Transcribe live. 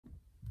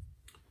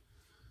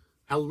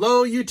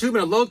Hello, YouTube, and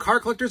hello, car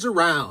collectors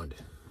around.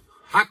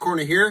 Hot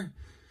Corner here.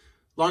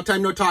 Long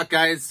time no talk,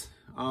 guys.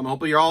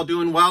 Hopefully you're all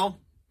doing well.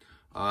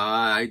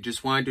 I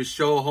just wanted to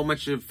show a whole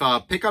bunch of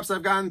pickups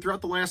I've gotten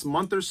throughout the last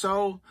month or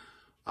so,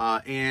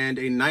 and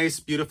a nice,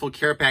 beautiful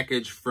care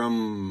package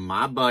from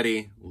my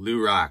buddy,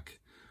 Lourok.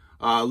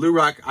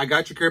 Lourok, I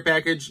got your care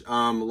package.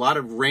 A lot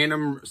of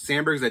random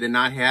Sandbergs I did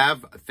not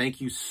have. Thank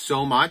you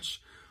so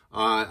much.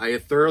 I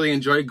thoroughly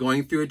enjoyed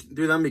going through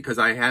them because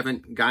I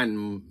haven't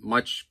gotten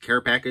much care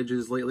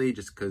packages lately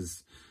just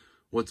because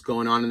what's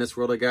going on in this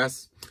world, I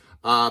guess.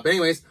 But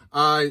anyways,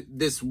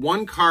 this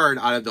one card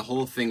out of the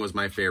whole thing was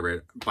my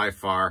favorite by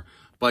far.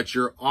 But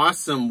your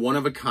awesome,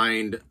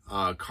 one-of-a-kind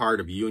card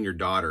of you and your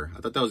daughter.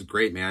 I thought that was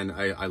great, man.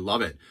 I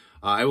love it.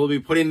 I will be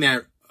putting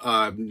that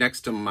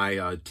next to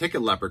my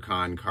Ticket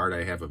Leprechaun card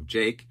I have of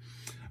Jake.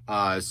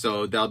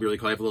 So that'll be really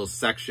cool. I have a little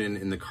section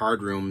in the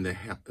card room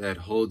that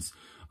holds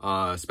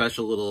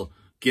special little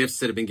gifts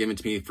that have been given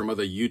to me from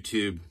other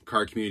YouTube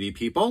card community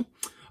people.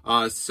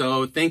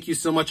 So thank you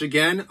so much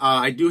again.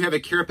 I do have a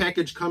care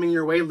package coming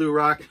your way,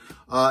 Lourok.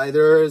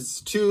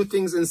 There's two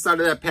things inside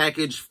of that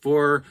package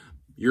for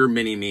your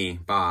mini-me,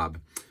 Bob.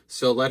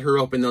 So let her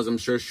open those. I'm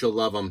sure she'll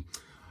love them.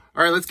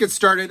 All right, let's get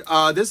started.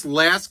 This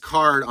last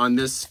card on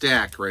this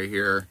stack right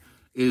here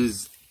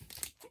is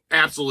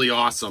absolutely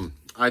awesome.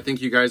 I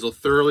think you guys will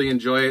thoroughly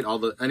enjoy it.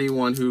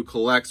 Anyone who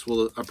collects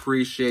will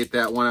appreciate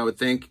that one, I would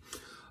think.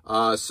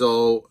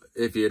 So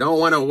if you don't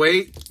want to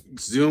wait,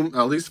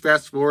 at least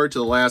fast forward to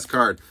the last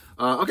card.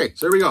 Okay,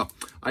 so here we go.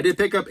 I did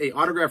pick up a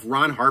autographed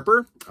Ron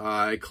Harper.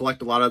 I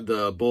collect a lot of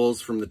the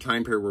Bulls from the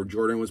time period where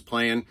Jordan was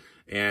playing.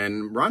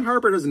 And Ron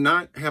Harper does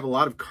not have a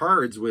lot of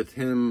cards with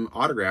him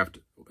autographed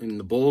in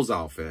the Bulls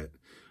outfit.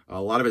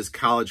 A lot of his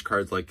college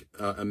cards, like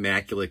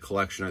Immaculate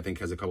Collection, I think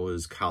has a couple of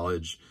his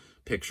college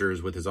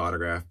pictures with his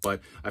autograph.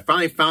 But I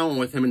finally found one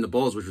with him in the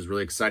Bulls, which was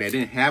really exciting. I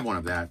didn't have one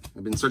of that.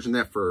 I've been searching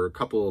that for a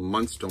couple of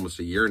months to almost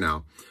a year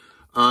now.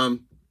 I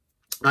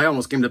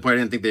almost came to the point I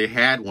didn't think they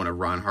had one of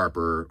Ron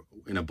Harper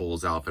in a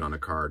Bulls outfit on a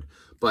card,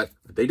 but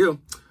they do.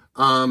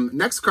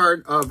 Next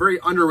card, a very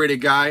underrated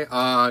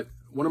guy.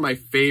 One of my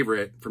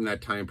favorite from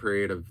that time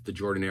period of the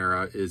Jordan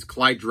era is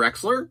Clyde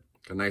Drexler.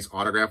 A nice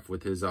autograph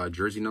with his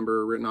jersey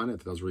number written on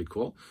it. That was really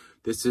cool.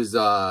 This is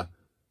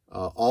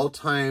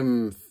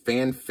all-time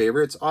fan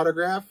favorites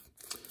autograph,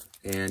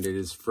 and it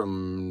is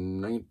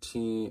from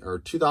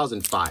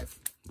 2005.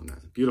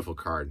 Beautiful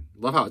card.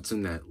 Love how it's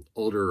in that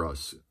older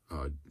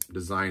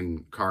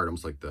design card,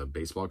 almost like the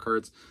baseball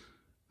cards.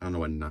 I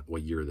don't know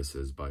what year this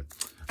is, but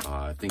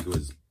I think it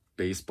was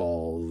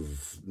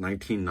baseball's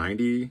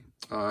 1990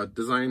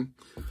 design,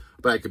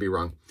 but I could be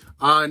wrong.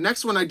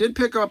 Next one, I did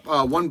pick up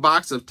one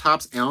box of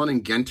Topps Allen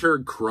and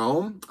Genter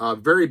Chrome.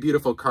 Very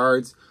beautiful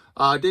cards.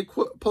 Did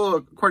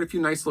pull quite a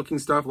few nice looking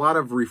stuff, a lot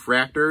of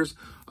refractors.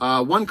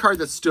 One card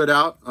that stood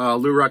out,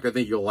 Lourok, I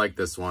think you'll like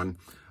this one.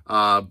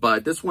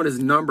 But this one is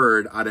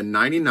numbered out of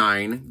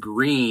 99,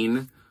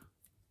 green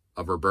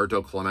of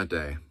Roberto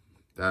Clemente.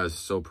 That is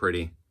so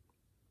pretty.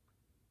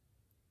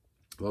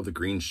 Love the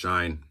green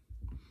shine.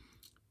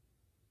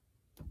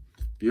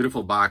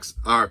 Beautiful box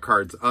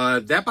cards.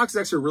 That box is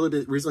actually a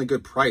really reasonably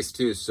good price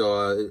too,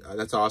 so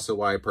that's also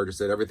why I purchased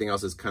it. Everything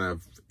else is kind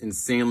of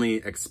insanely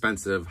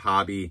expensive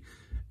hobby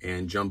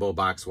and jumbo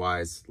box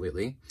wise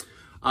lately.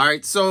 All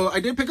right, so I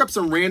did pick up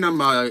some random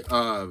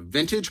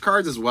vintage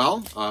cards as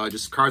well.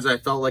 Just cards I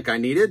felt like I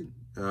needed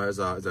as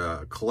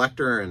a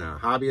collector and a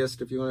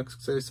hobbyist, if you want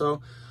to say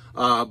so.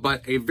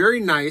 But a very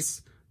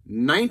nice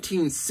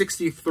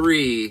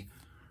 1963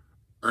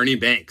 Ernie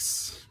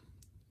Banks.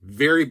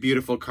 Very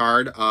beautiful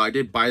card. I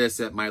did buy this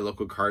at my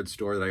local card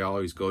store that I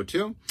always go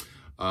to.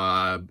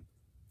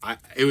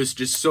 It was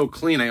just so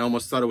clean, I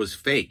almost thought it was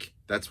fake.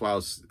 That's why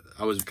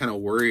I was kind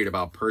of worried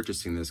about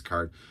purchasing this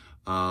card.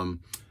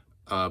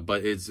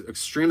 But it's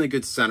extremely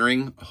good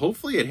centering.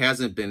 Hopefully it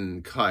hasn't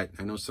been cut.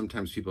 I know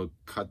sometimes people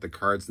cut the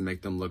cards and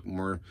make them look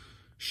more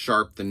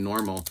sharp than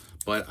normal.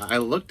 But I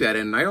looked at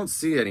it and I don't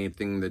see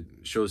anything that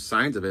shows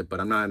signs of it, but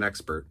I'm not an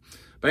expert.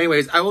 But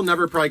anyways, I will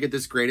never probably get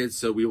this graded,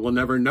 so we will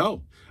never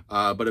know.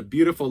 But a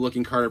beautiful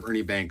looking card of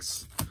Ernie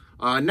Banks.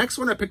 Next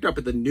one I picked up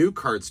at the new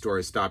card store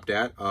I stopped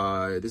at.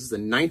 This is a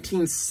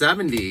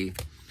 1970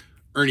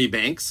 Ernie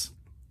Banks.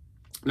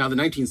 Now, the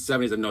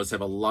 1970s, I've noticed, have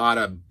a lot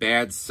of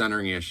bad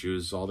centering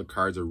issues. All the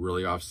cards are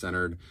really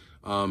off-centered.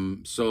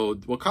 So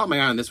what caught my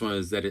eye on this one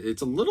is that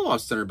it's a little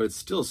off-centered, but it's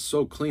still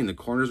so clean. The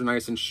corners are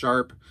nice and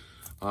sharp.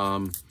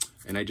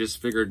 And I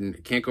just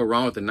figured can't go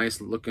wrong with a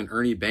nice-looking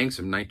Ernie Banks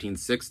from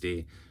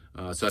 1960.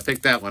 So I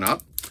picked that one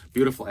up.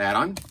 Beautiful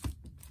add-on.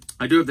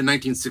 I do have the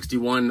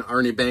 1961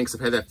 Ernie Banks.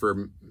 I've had that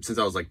since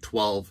I was like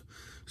 12.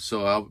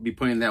 So I'll be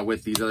putting that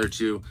with these other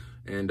two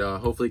and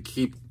hopefully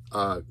keep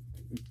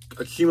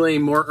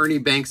accumulating more Ernie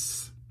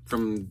Banks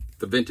from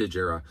the vintage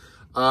era.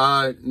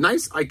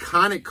 Nice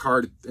iconic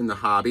card in the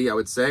hobby, I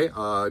would say.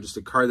 Just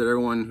a card that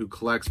everyone who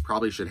collects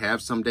probably should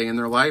have someday in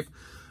their life.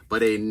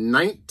 But a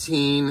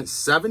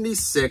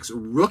 1976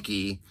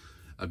 rookie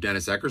of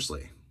Dennis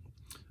Eckersley.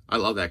 I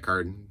love that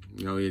card.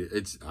 You know,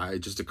 it's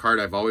just a card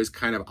I've always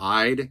kind of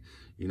eyed.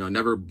 you know,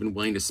 never been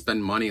willing to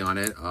spend money on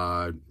it.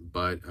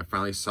 But I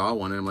finally saw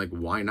one and I'm like,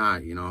 why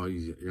not? You know,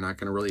 you're not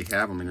going to really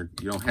have them and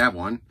you don't have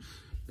one.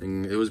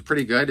 And it was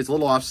pretty good. It's a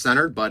little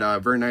off-centered,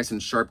 but very nice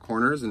and sharp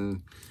corners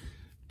and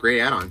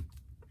great add-on.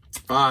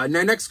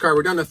 Next card,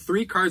 we're down to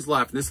 3 cards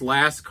left. This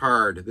last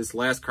card,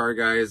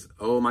 guys,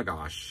 oh my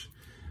gosh.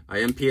 I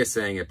am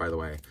PSAing it, by the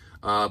way.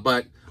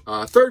 But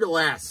third to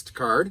last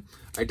card,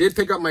 I did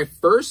pick up my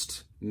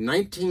first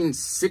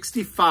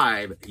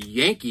 1965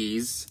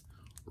 Yankees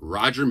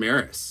Roger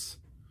Maris.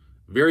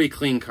 Very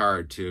clean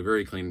card, too.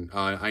 Very clean.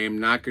 I am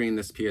not getting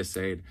this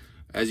PSA'd.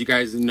 As you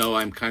guys know,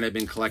 I'm kind of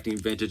been collecting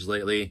vintage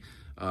lately.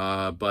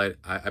 But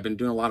I've been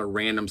doing a lot of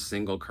random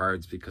single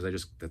cards because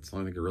that's the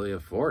only thing I can really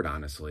afford,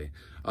 honestly.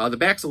 The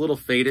back's a little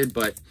faded,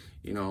 but,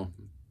 you know,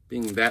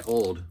 being that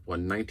old,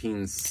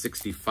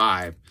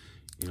 1965,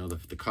 you know,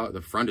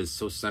 the front is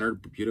so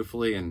centered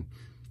beautifully. And,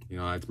 you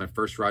know, it's my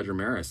first Roger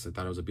Maris. I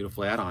thought it was a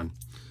beautiful add-on.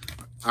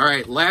 All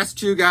right, last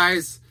 2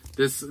 guys.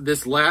 This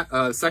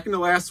second to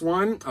last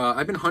one,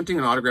 I've been hunting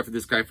an autograph of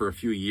this guy for a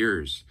few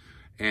years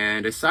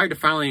and decided to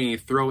finally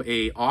throw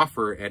a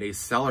offer at a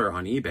seller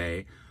on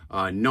eBay,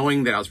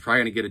 knowing that I was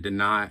probably going to get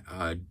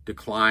a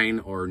decline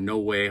or no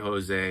way,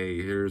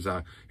 Jose,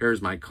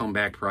 here's my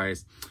comeback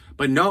price.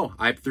 But no,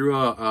 I threw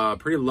a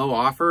pretty low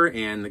offer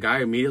and the guy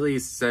immediately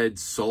said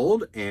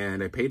sold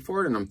and I paid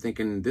for it. And I'm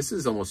thinking this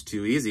is almost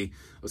too easy.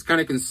 I was kind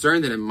of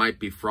concerned that it might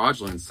be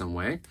fraudulent in some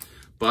way.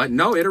 But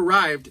no, it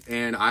arrived,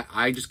 and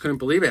I just couldn't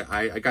believe it.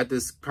 I got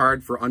this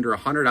card for under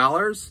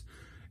 $100,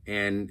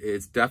 and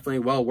it's definitely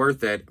well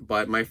worth it.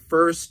 But my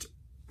first,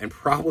 and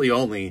probably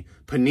only,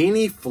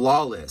 Panini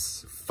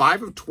Flawless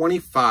 5 of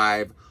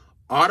 25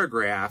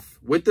 autograph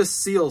with the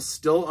seal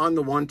still on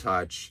the one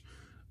touch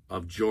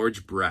of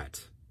George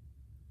Brett.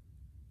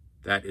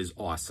 That is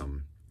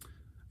awesome.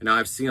 Now,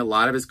 I've seen a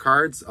lot of his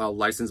cards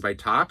licensed by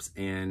Topps,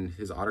 and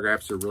his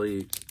autographs are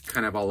really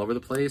kind of all over the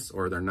place,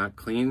 or they're not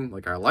clean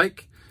like I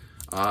like.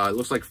 It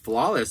looks like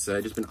Flawless.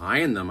 I've just been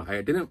eyeing them.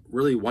 I didn't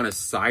really want a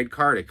side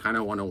card. I kind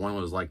of wanted one that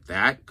was like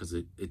that because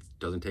it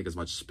doesn't take as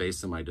much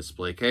space in my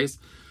display case.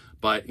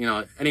 But, you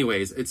know,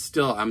 anyways,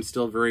 I'm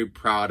still very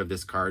proud of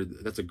this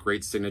card. That's a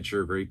great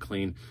signature, very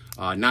clean.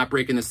 Not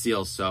breaking the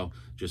seal, so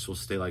just will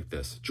stay like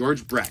this.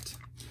 George Brett.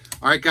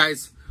 All right,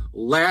 guys.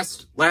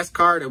 Last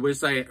card. I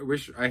wish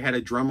I had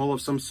a drum roll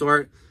of some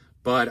sort.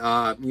 But,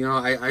 you know,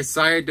 I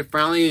decided to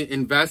finally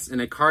invest in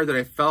a card that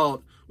I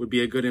felt would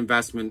be a good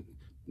investment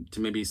to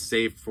maybe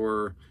save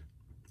for,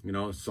 you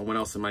know, someone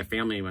else in my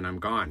family when I'm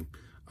gone.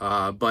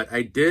 But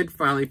I did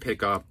finally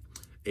pick up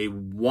a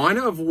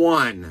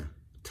 1/1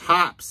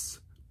 Topps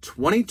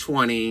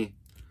 2020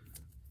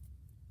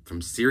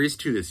 from Series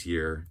 2 this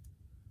year,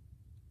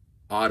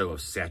 auto of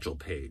Satchel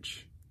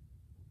Paige.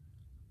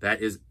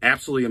 That is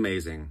absolutely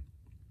amazing.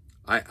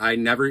 I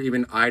never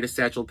even eyed a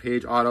Satchel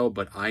Paige auto,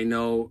 but I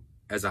know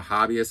as a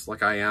hobbyist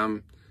like I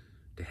am,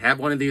 to have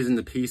one of these in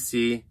the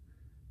PC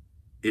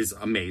is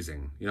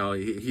amazing. You know,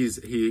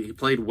 he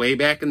played way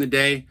back in the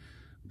day,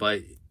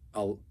 but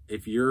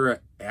if you're an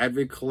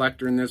avid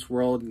collector in this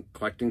world,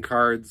 collecting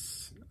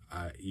cards,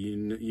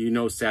 you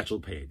know Satchel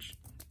Paige.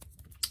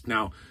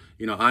 Now,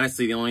 you know,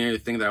 honestly, the only other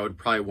thing that I would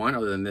probably want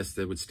other than this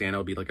that would stand out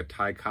would be like a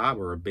Ty Cobb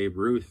or a Babe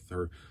Ruth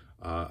or,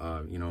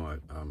 you know,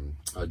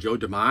 a Joe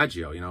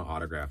DiMaggio, you know,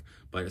 autograph.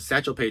 But a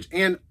Satchel Paige.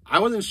 And I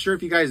wasn't sure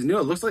if you guys knew,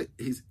 it looks like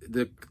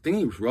the thing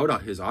he wrote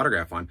out his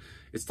autograph on,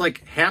 it's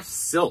like half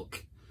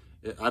silk.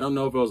 I don't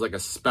know if it was like a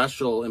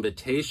special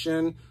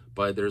invitation,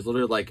 but there's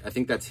literally like, I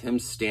think that's him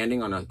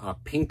standing on a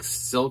pink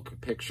silk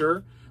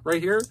picture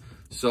right here.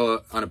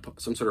 So on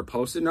some sort of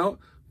Post-it note,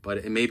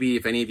 but maybe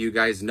if any of you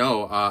guys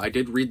know, I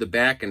did read the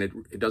back and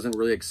it doesn't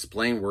really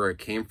explain where it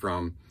came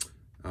from.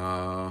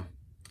 But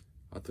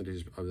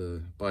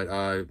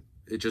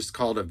it's just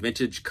called a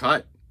vintage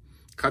cut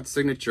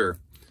signature,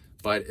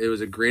 but it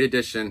was a great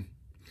addition.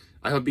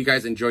 I hope you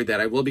guys enjoyed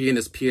that. I will be getting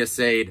this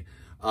PSA'd.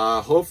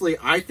 Hopefully,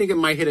 I think it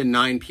might hit a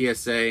 9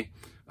 PSA.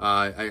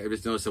 I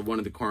just noticed that one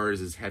of the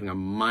corners is having a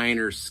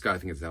minor scut. I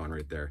think it's that one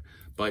right there.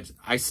 But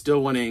I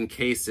still want to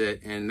encase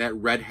it, and that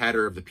red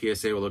header of the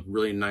PSA will look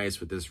really nice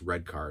with this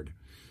red card.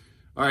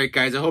 All right,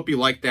 guys, I hope you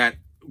liked that.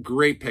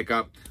 Great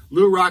pickup.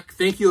 Lourok,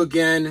 thank you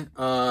again.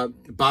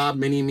 Bob,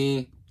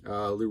 Mini-Me,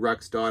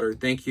 Lourok's daughter,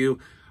 thank you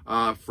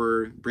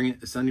for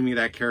sending me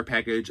that care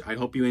package. I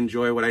hope you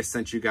enjoy what I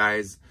sent you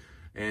guys.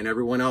 And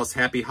everyone else,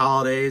 happy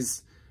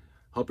holidays.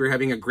 Hope you're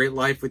having a great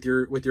life with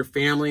your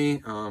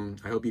family.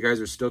 I hope you guys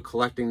are still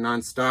collecting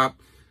nonstop.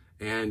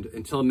 And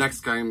until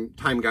next time,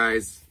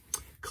 guys,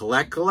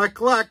 collect, collect,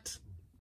 collect.